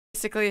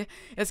basically,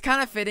 it's kind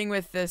of fitting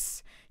with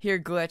this here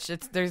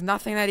glitch. There's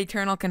nothing that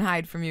Eternal can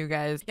hide from you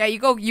guys. Yeah, you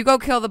go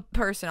kill the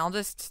person. I'll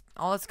just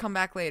come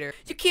back later.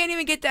 You can't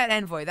even get that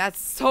envoy.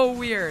 That's so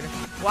weird.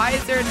 Why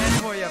is there an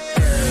envoy up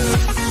there?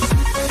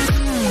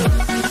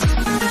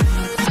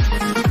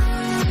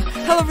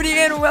 Hello everybody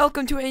and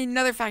welcome to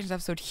another Factions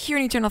episode here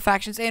in Eternal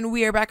Factions, and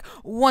we are back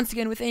once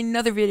again with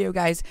another video,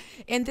 guys.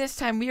 And this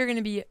time we are going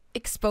to be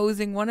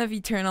exposing one of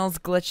Eternal's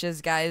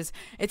glitches, guys.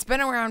 It's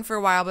been around for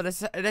a while, but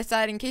I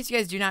decided, in case you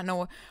guys do not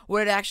know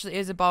what it actually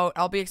is about,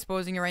 I'll be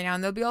exposing it right now.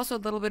 And there'll be also a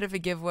little bit of a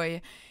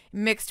giveaway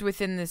mixed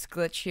within this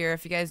glitch here,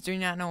 if you guys do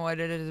not know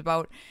what it is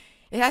about.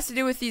 It has to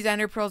do with these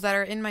ender pearls that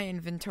are in my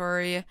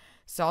inventory,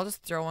 so I'll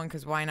just throw one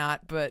because why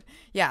not. But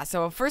yeah,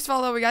 so first of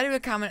all though, we got to do a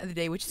comment of the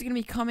day, which is going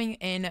to be coming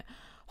in.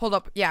 Hold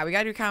up. Yeah, we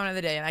got to do comment of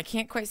the day, and I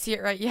can't quite see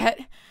it right yet.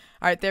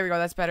 All right, there we go.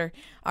 That's better.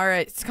 All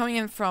right, it's coming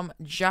in from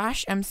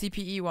Josh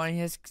MCPE1.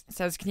 He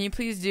says, can you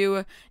please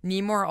do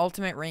Nemore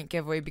Ultimate Rank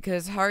giveaway,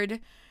 because it's hard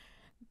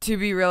to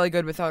be really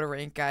good without a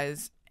rank,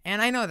 guys.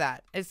 And I know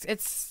that.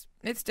 It's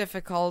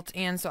difficult,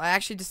 and so I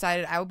actually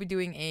decided I will be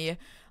doing a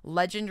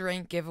Legend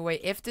Rank giveaway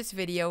if this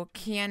video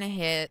can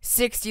hit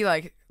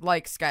 60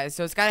 likes, guys.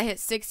 So it's got to hit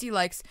 60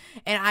 likes,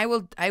 and I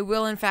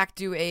will in fact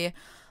do a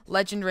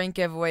Legend Rank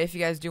giveaway if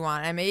you guys do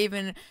want. I may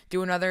even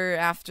do another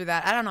after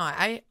that. I don't know.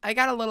 I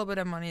got a little bit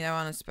of money that I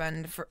want to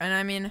spend for, and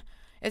I mean,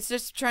 it's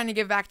just trying to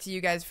give back to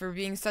you guys for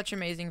being such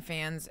amazing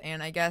fans,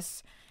 and I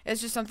guess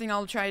it's just something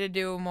I'll try to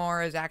do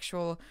more as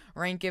actual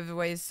rank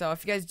giveaways. So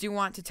if you guys do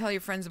want to tell your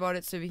friends about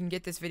it so we can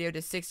get this video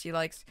to 60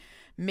 likes,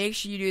 make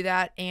sure you do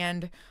that.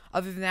 And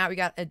other than that, we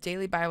got a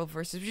daily Bible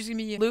verse, which is gonna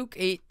be Luke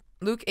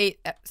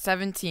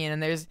 8:17,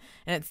 and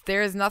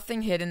there is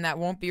nothing hidden that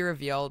won't be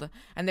revealed,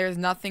 and there is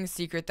nothing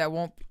secret that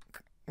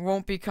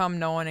won't become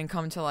known and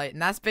come to light.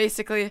 And that's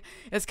basically,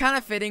 it's kind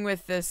of fitting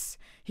with this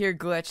here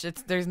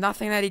glitch. There's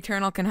nothing that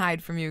Eternal can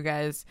hide from you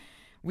guys.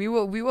 We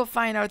will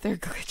find out their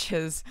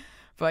glitches.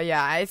 But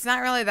yeah, it's not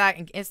really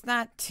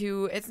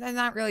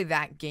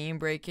that game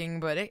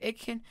breaking, but it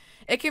can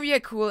be a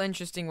cool,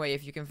 interesting way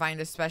if you can find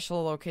a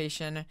special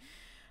location.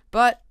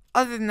 But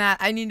other than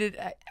that,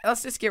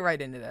 let's just get right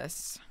into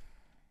this.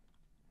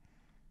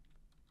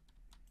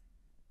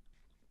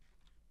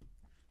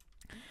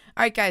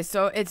 Alright guys,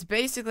 so it's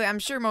basically, I'm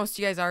sure most of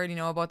you guys already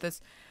know about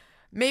this.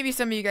 Maybe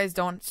some of you guys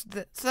don't,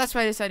 so that's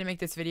why I decided to make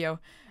this video.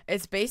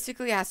 It's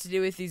basically has to do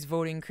with these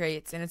voting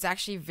crates, and it's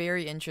actually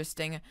very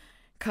interesting.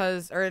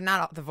 Or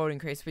not the voting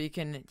crates, but you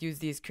can use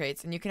these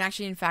crates, and you can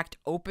actually in fact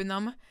open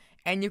them,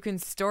 and you can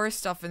store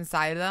stuff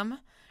inside of them.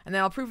 And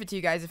then I'll prove it to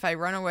you guys if I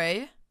run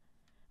away,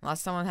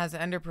 unless someone has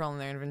an ender pearl in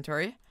their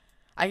inventory.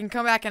 I can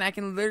come back and I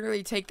can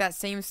literally take that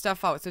same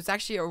stuff out. So it's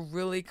actually a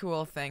really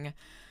cool thing.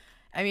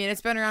 I mean,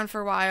 it's been around for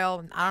a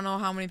while. I don't know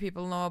how many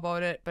people know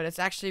about it, but it's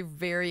actually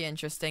very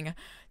interesting.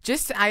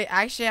 I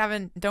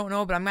actually don't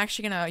know, but I'm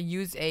actually going to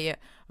use a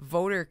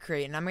voter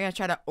crate, and I'm going to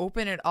try to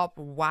open it up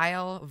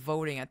while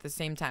voting at the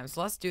same time.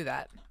 So let's do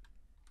that.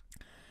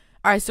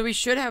 Alright, so we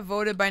should have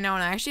voted by now,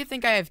 and I actually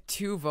think I have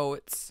 2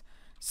 votes.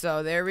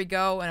 So there we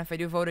go, and if I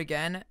do vote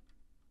again,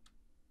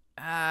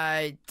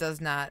 it does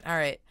not.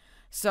 Alright,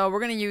 so we're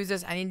going to use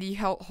this. I need to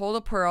hold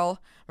a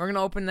pearl. We're going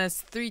to open this.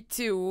 3,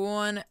 2,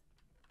 1.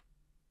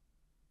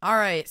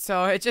 Alright,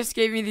 so it just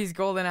gave me these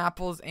golden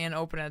apples and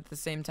open it at the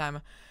same time.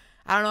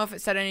 I don't know if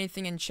it said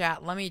anything in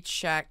chat. Let me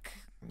check.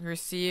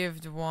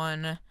 Received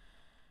 1.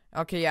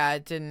 Okay, yeah,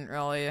 it didn't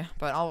really.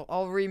 But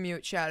I'll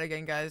remute chat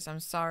again, guys.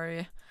 I'm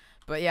sorry.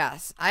 But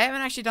yes, I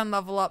haven't actually done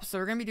level up, so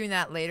we're going to be doing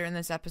that later in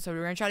this episode.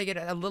 We're going to try to get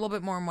a little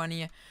bit more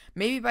money.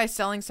 Maybe by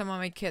selling some of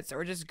my kits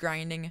or just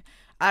grinding.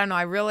 I don't know.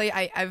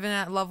 I've been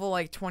at level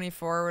like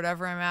 24 or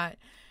whatever I'm at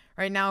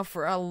right now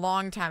for a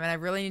long time, and I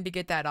really need to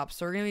get that up.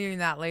 So we're going to be doing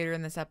that later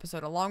in this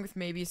episode, along with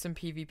maybe some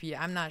PvP.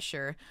 I'm not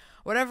sure.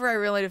 Whatever I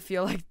really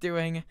feel like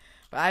doing.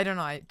 But I don't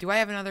know. Do I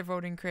have another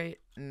voting crate?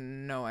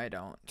 No, I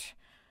don't.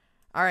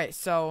 Alright,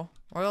 so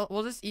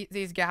we'll just eat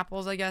these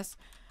gapples, I guess.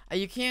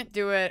 You can't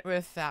do it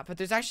with that, but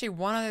there's actually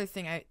one other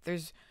thing.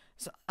 There's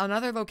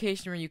another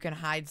location where you can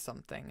hide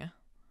something.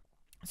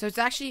 So it's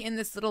actually in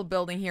this little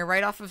building here,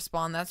 right off of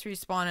spawn. That's where you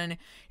spawn in. You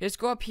just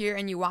go up here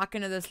and you walk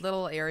into this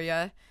little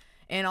area.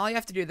 And all you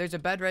have to do, there's a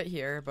bed right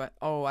here, but,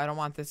 oh, I don't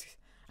want this.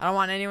 I don't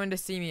want anyone to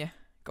see me.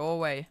 Go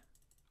away.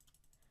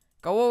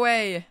 Go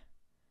away.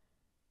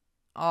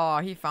 Oh,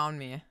 he found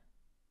me.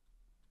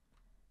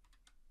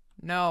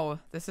 No,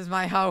 this is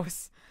my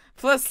house.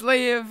 Please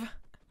leave.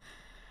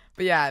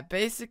 But yeah,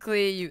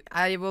 basically,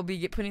 I will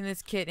be putting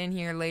this kit in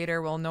here later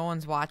while no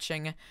one's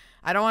watching.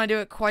 I don't want to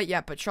do it quite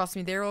yet, but trust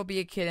me, there will be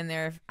a kit in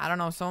there. I don't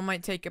know, someone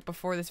might take it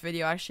before this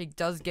video actually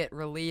does get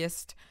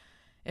released.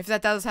 If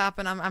that does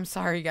happen, I'm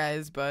sorry,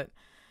 guys, but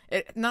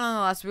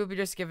nonetheless, we'll be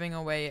just giving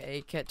away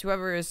a kit to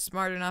whoever is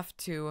smart enough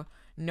to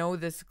know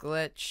this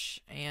glitch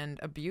and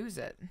abuse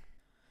it.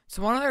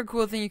 So one other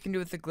cool thing you can do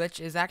with the glitch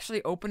is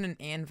actually open an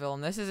anvil,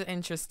 and this is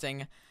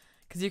interesting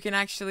because you can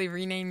actually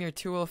rename your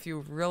tool if you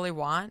really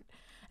want.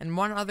 And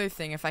one other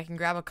thing, if I can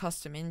grab a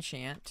custom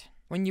enchant,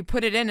 when you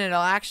put it in, it'll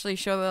actually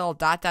show the little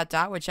dot dot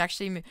dot, which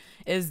actually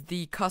is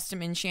the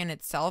custom enchant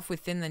itself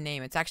within the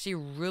name. It's actually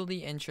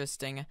really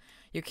interesting.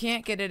 You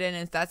can't get it in,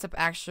 and that's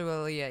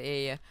actually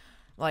a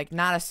like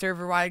not a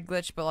server-wide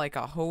glitch, but like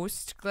a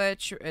host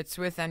glitch. It's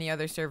with any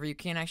other server. You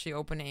can't actually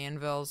open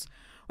anvils,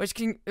 which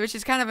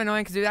is kind of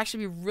annoying because it would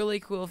actually be really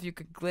cool if you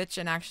could glitch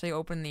and actually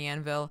open the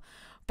anvil.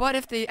 But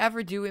if they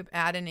ever do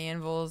add in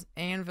anvils,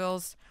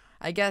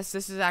 I guess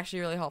this is actually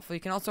really helpful. You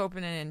can also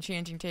open an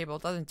enchanting table.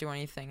 It doesn't do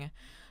anything.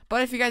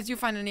 But if you guys do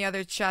find any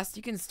other chests,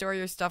 you can store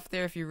your stuff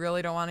there if you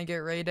really don't want to get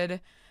raided.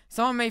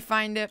 Someone may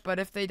find it, but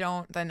if they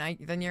don't,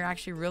 then you're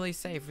actually really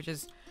safe, which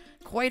is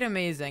quite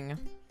amazing.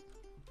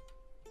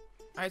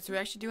 Alright, so we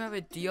actually do have a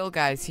deal,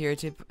 guys, here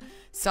to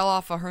sell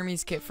off a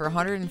Hermes kit for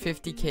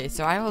 150k,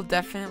 so I will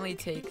definitely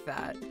take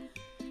that.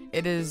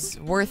 It is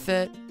worth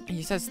it.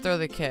 He says throw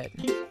the kit.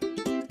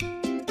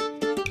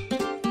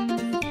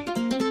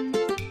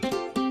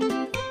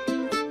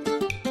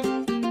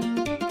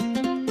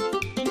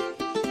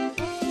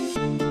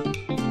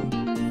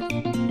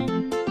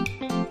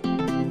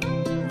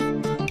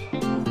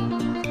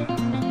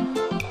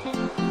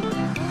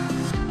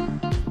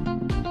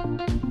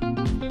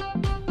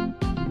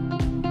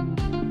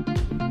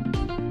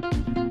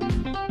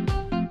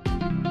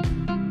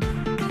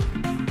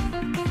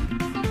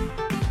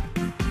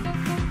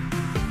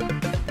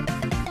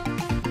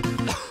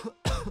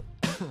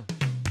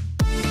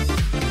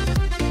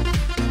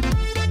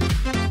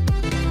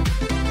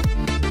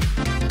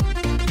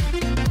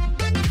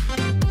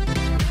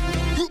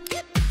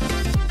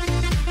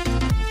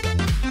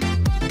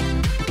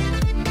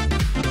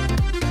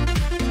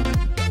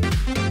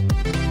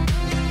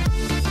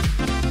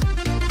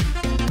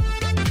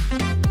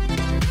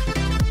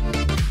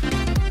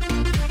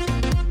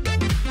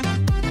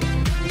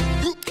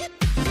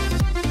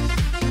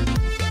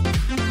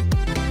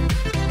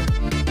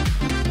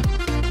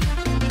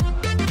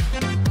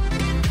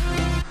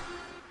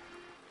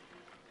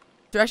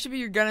 So actually,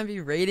 you're gonna be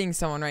raiding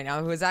someone right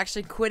now who is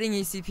actually quitting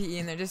ECPE,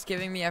 and they're just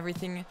giving me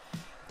everything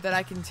that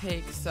I can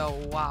take. So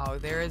wow,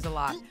 there is a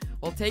lot.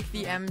 We'll take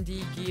the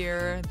MD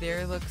gear.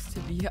 There looks to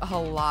be a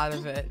lot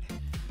of it.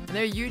 And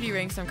they're UD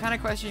ranks, so I'm kind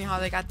of questioning how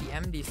they got the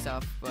MD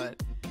stuff,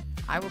 but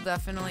I will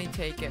definitely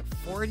take it.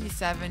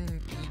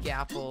 47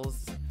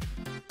 E-Gapples.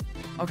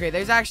 Okay,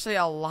 there's actually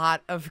a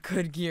lot of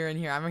good gear in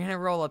here. I'm gonna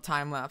roll a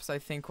time lapse, I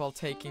think, while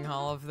taking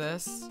all of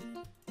this.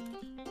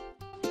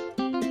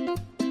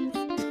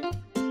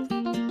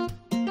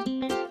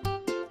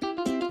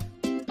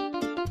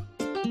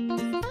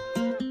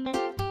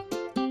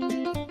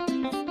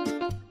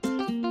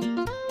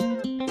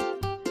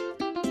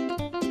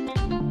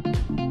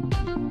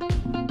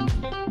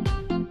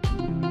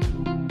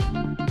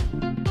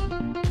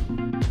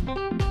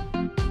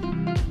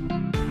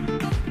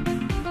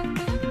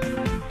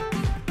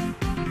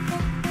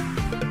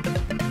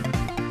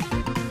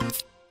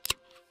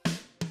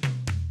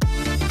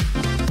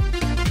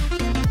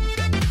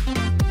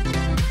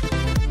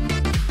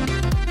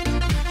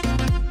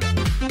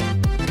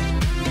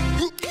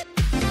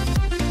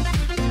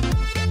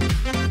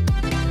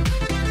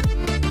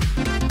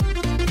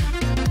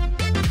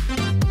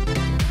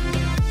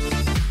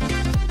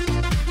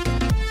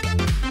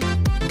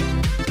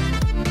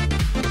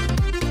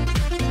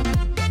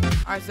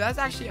 Alright, so that's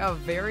actually a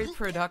very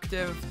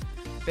productive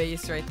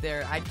base right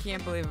there. I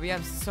can't believe it. We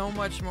have so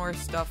much more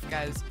stuff,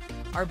 guys.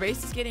 Our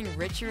base is getting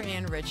richer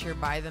and richer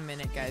by the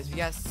minute, guys. We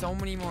got so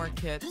many more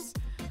kits.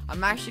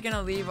 I'm actually going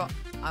to leave,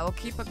 I will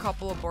keep a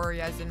couple of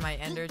Boreas in my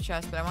ender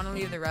chest, but I want to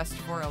leave the rest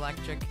for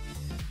electric.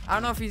 I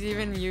don't know if he's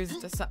even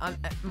used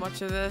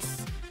much of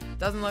this.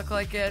 Doesn't look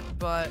like it,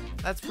 but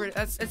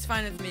it's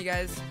fine with me,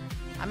 guys.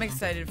 I'm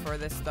excited for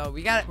this though.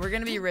 We're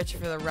gonna be rich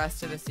for the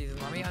rest of the season.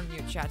 Let me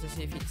unmute chat to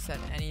see if he said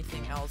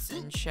anything else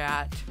in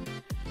chat.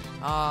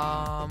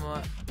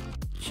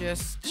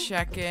 Just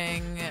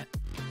checking.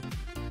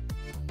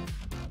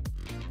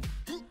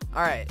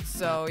 Alright,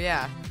 so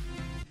yeah.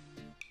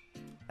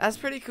 That's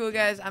pretty cool,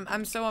 guys.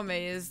 I'm so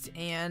amazed.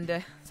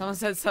 And someone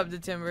said sub to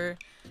Timber.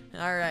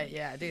 Alright,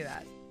 yeah, do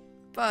that.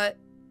 But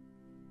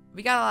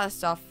we got a lot of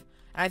stuff.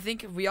 And I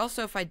think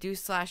if I do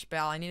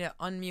 /bal, I need to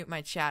unmute my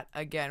chat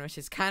again, which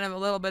is kind of a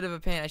little bit of a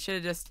pain. I should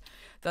have just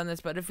done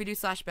this, but if we do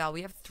 /bal,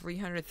 we have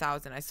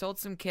 300,000. I sold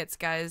some kits,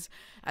 guys,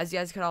 as you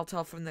guys could all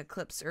tell from the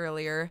clips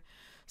earlier.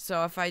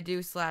 So if I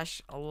do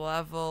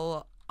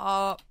 /level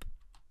up,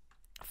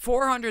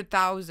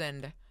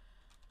 400,000.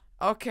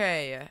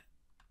 Okay,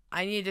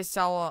 I need to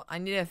sell. I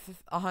need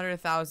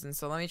 100,000.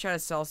 So let me try to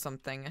sell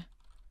something.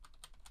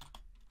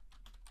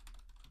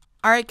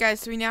 Alright, guys,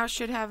 so we now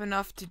should have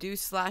enough to do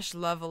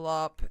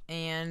 /level up,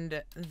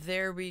 and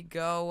there we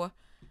go.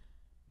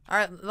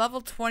 Alright,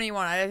 level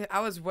 21. I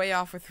was way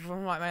off with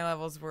what my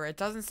levels were. It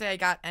doesn't say I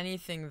got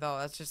anything, though.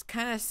 That's just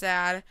kind of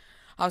sad.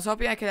 I was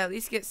hoping I could at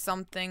least get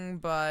something,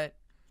 but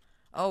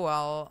oh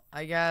well,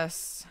 I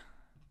guess.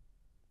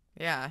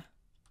 Yeah.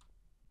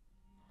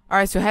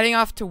 Alright, so heading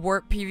off to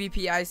Warp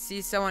PvP. I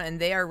see someone,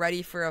 and they are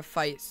ready for a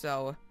fight,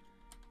 so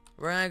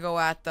We're gonna go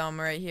at them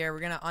right here.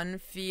 We're gonna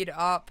unfeed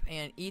up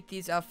and eat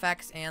these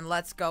effects, and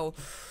let's go.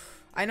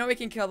 I know we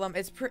can kill them.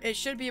 It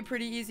should be a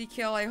pretty easy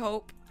kill, I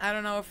hope. I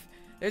don't know if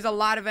there's a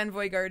lot of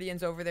Envoy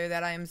Guardians over there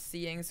that I am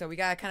seeing, so we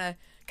gotta kind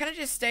of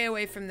just stay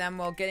away from them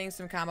while getting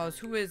some combos.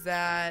 Who is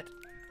that?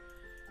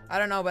 I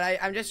don't know, but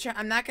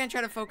I'm not gonna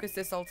try to focus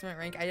this ultimate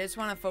rank. I just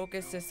want to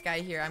focus this guy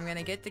here. I'm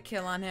gonna get the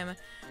kill on him,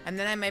 and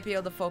then I might be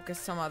able to focus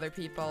some other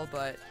people,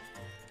 but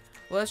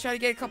well, let's try to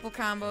get a couple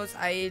combos.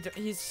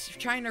 He's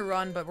trying to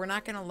run, but we're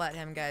not gonna let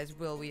him, guys,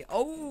 will we?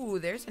 Oh,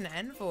 there's an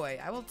Envoy.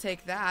 I will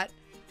take that.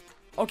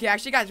 Okay, I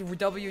actually got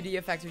WD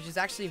effects, which is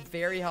actually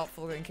very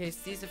helpful in case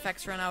these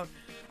effects run out.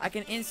 I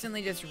can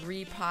instantly just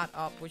repot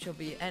up, which will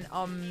be an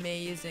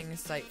amazing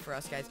sight for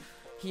us, guys.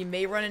 He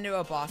may run into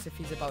a boss if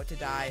he's about to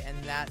die,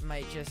 and that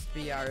might just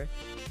be the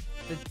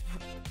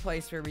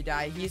place where we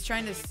die. He's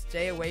trying to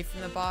stay away from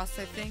the boss,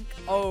 I think.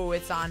 Oh,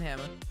 it's on him.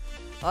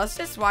 Let's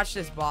just watch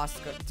this boss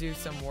do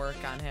some work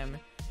on him.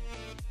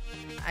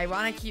 I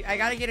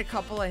gotta get a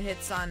couple of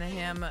hits on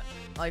him,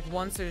 like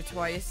once or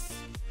twice.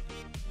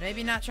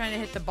 Maybe not trying to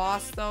hit the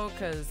boss though,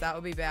 because that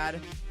would be bad.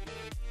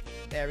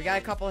 There, we got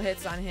a couple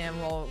hits on him.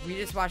 Well, we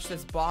just watched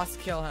this boss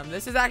kill him.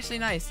 This is actually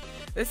nice.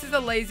 This is a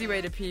lazy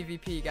way to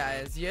PvP,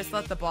 guys. You just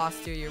let the boss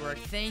do your work.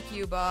 Thank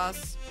you,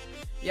 boss.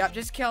 Yep,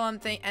 just kill him,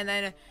 and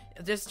then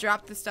just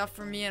drop the stuff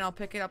for me, and I'll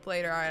pick it up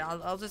later. All right,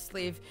 I'll just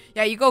leave.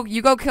 Yeah, you go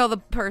kill the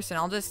person.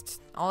 I'll just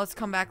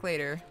come back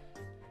later.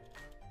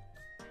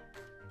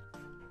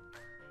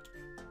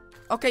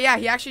 Okay, yeah,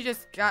 he actually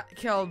just got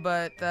killed,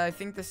 but I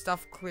think the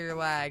stuff clear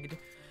lagged,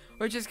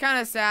 which is kind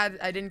of sad.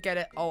 I didn't get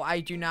it. Oh, I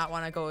do not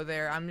want to go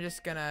there. I'm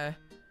just gonna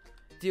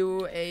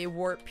do a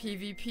warp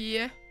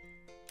PvP,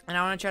 and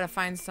I want to try to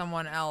find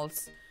someone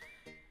else.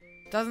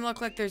 Doesn't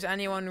look like there's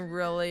anyone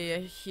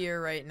really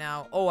here right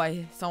now. Oh,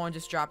 someone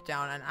just dropped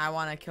down, and I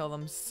want to kill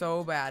them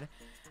so bad.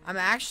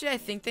 I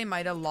think they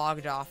might have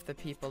logged off, the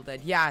people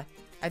did. Yeah,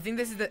 I think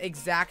this is the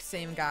exact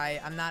same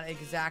guy. I'm not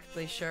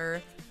exactly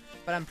sure,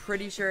 but I'm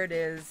pretty sure it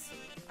is.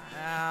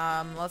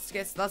 Let's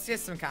get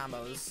some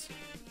combos.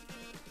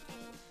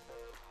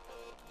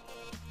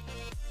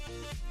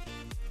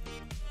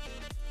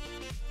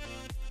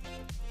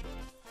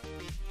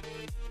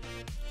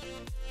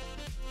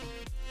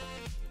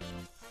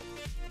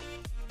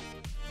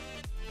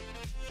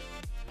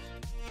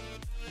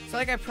 So,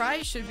 like, I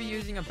probably should be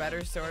using a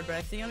better sword, but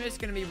I think I'm just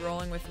going to be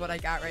rolling with what I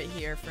got right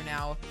here for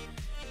now.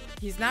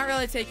 He's not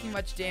really taking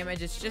much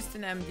damage. It's just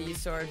an MD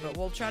sword, but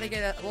we'll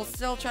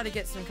still try to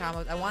get some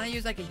combos. I want to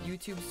use, like, a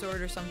YouTube sword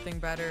or something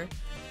better,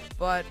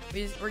 but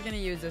we're going to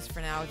use this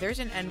for now. There's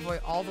an Envoy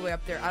all the way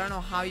up there. I don't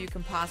know how you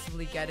can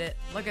possibly get it.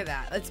 Look at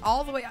that. It's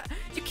all the way up.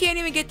 You can't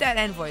even get that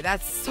Envoy.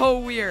 That's so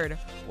weird.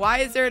 Why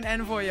is there an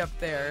Envoy up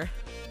there?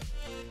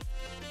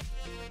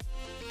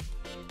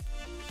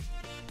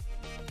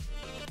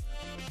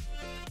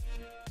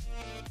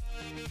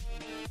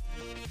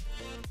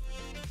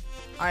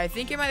 I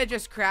think he might have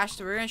just crashed.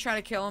 We're going to try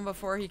to kill him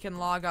before he can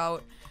log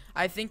out.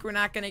 I think we're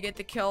not going to get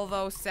the kill,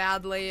 though,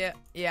 sadly.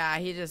 Yeah,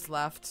 he just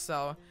left,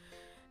 so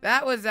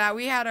that was that.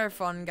 We had our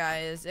fun,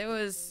 guys. It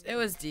was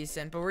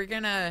decent, but we're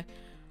going to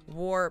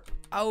warp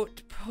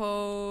outpost.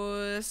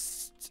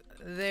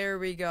 There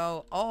we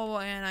go. Oh,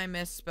 and I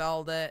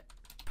misspelled it.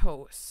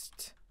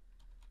 Post.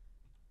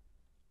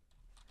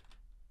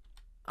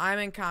 I'm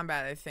in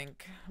combat, I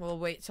think. We'll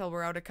wait till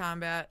we're out of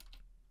combat.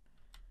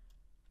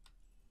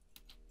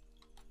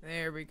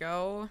 There we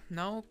go.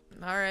 Nope.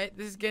 Alright,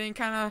 this is getting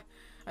kind of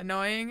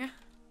annoying.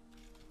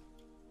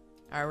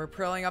 Alright, we're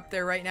pearling up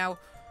there right now.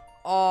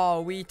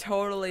 Oh, we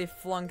totally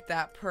flunked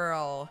that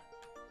pearl.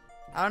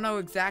 I don't know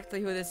exactly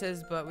who this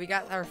is, but we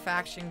got our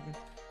faction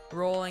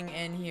rolling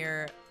in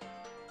here.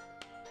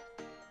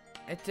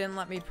 It didn't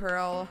let me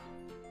pearl.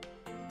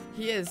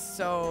 He is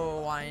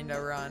so wanting to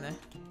run.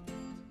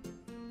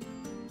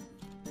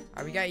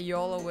 Alright, we got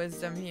YOLO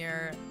Wisdom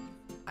here.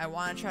 I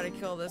want to try to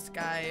kill this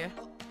guy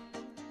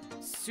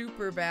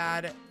super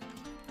bad.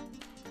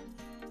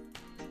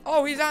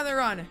 Oh, he's on the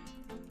run.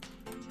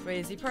 Wait,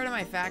 is he part of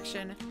my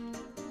faction?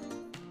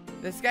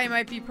 This guy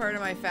might be part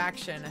of my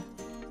faction.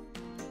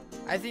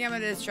 I think I'm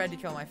gonna just try to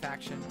kill my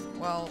faction.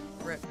 Well,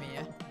 rip me.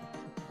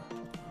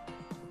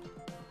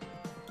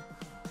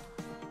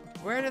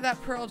 Where did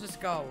that pearl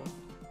just go?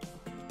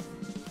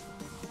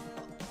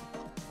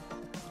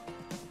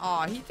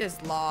 Aw, he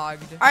just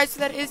logged. Alright, so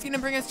that is going to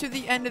bring us to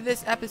the end of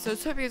this episode.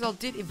 So I hope you guys all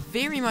did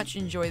very much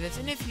enjoy this.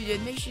 And if you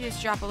did, make sure you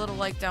just drop a little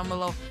like down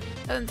below.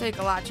 It doesn't take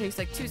a lot. It takes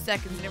like 2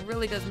 seconds, and it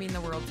really does mean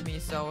the world to me.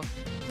 So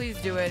please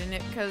do it. And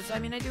because, I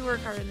mean, I do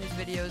work hard in these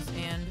videos.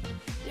 And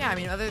yeah, I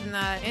mean, other than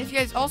that, and if you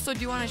guys also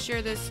do want to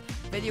share this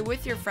video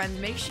with your friends,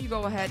 make sure you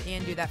go ahead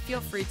and do that.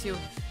 Feel free to.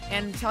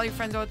 And tell your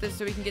friends about this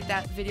so we can get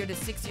that video to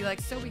 60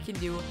 likes so we can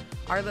do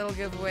our little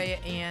giveaway.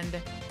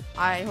 And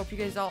I hope you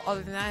guys all,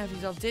 other than that, I hope you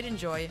guys all did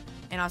enjoy.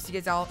 And I'll see you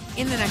guys all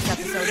in the next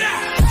episode. Peace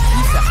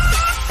out.